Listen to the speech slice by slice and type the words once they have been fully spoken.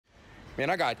Man,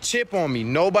 I got chip on me.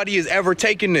 Nobody is ever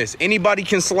taking this. Anybody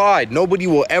can slide. Nobody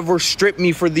will ever strip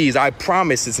me for these. I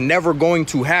promise it's never going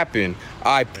to happen.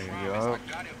 I promise.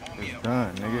 I got it on me. It's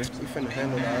done, nigga. We finna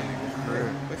handle that.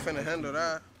 We finna handle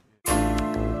that.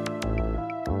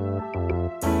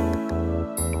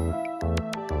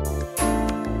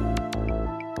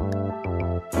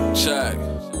 Check.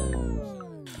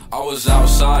 I was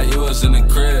outside, you was in the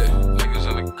crib. Niggas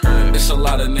in the crib. It's a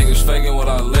lot of niggas faking what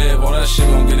I live. All that shit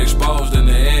gon' get exposed in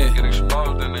the end. Get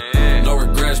exposed in the end. No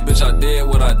regrets, bitch, I did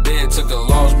what I did. Took a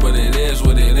loss, but it is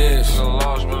what it is. Took a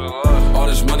loss, but it was. All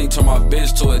this money turned my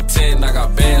bitch to a 10. I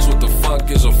got bands, what the fuck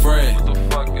is a friend? What the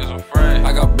fuck is a friend?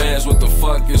 I got bands, what the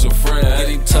fuck is a friend?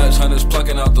 Getting touched, hunters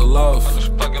plucking out the loaf. Hunters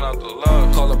plucking out the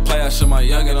loaf. Call the play, I send my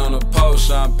youngin' on the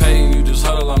post. I'm paying you, just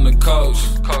huddle on the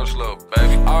coast. Coach, little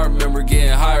baby. I remember getting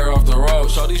higher off the road.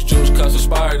 So these juice cuts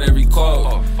inspired every quote.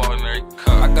 Oh, falling every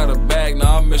cup. I got a bag,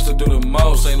 now I'm Mr. Do the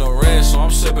most. Ain't no red, so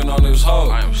I'm sipping on this hoe.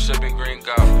 I am sipping green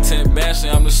goblin. 10 bands, say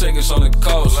I'm the sickest on the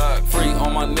coast. Free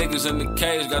on my niggas in the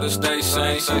cage, gotta stay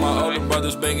sane. See my older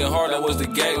brothers banging hard, that was the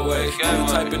gateway. The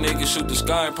type of nigga shoot the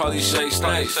sky and probably shake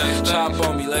snakes. Chop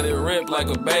on me, let it rip like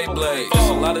a Beyblade. There's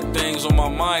a lot of things on my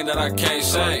mind that I can't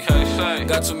say.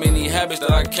 Got too many habits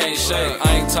that I can't shake.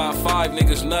 I ain't top 5,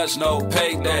 niggas nuts, no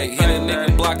payday. Hit a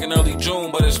nigga block in early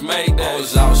June, but it's Mayday. I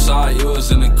was outside, you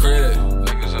was in the crib.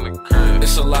 Niggas in the crib.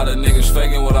 It's a lot of niggas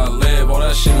faking what I live. All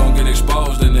that shit gon' get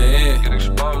exposed in the end. Get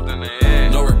exposed in the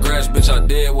end. No regrets, bitch, I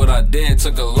did what I did.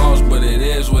 Took a loss, but it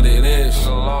is what it is. Took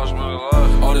a loss, but it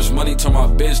was. All this money turned my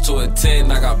bitch to a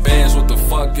 10. I got bands, what the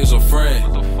fuck is a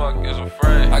friend? What the fuck is a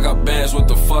friend? I got bands, what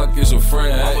the fuck is a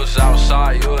friend? I was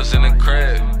outside, you was in the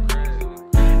crib.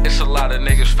 It's a lot of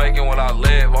niggas faking what I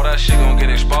live. All that shit gon' get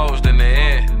exposed in the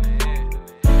end.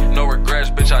 No regrets,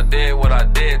 bitch, I did what I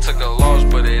did. Took a loss,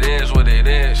 but it is what it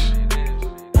is.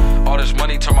 All this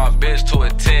money turned my bitch to a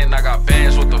 10. I got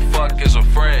bands, what the fuck is a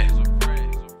friend?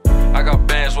 I got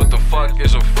bands, what the fuck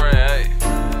is a friend, hey.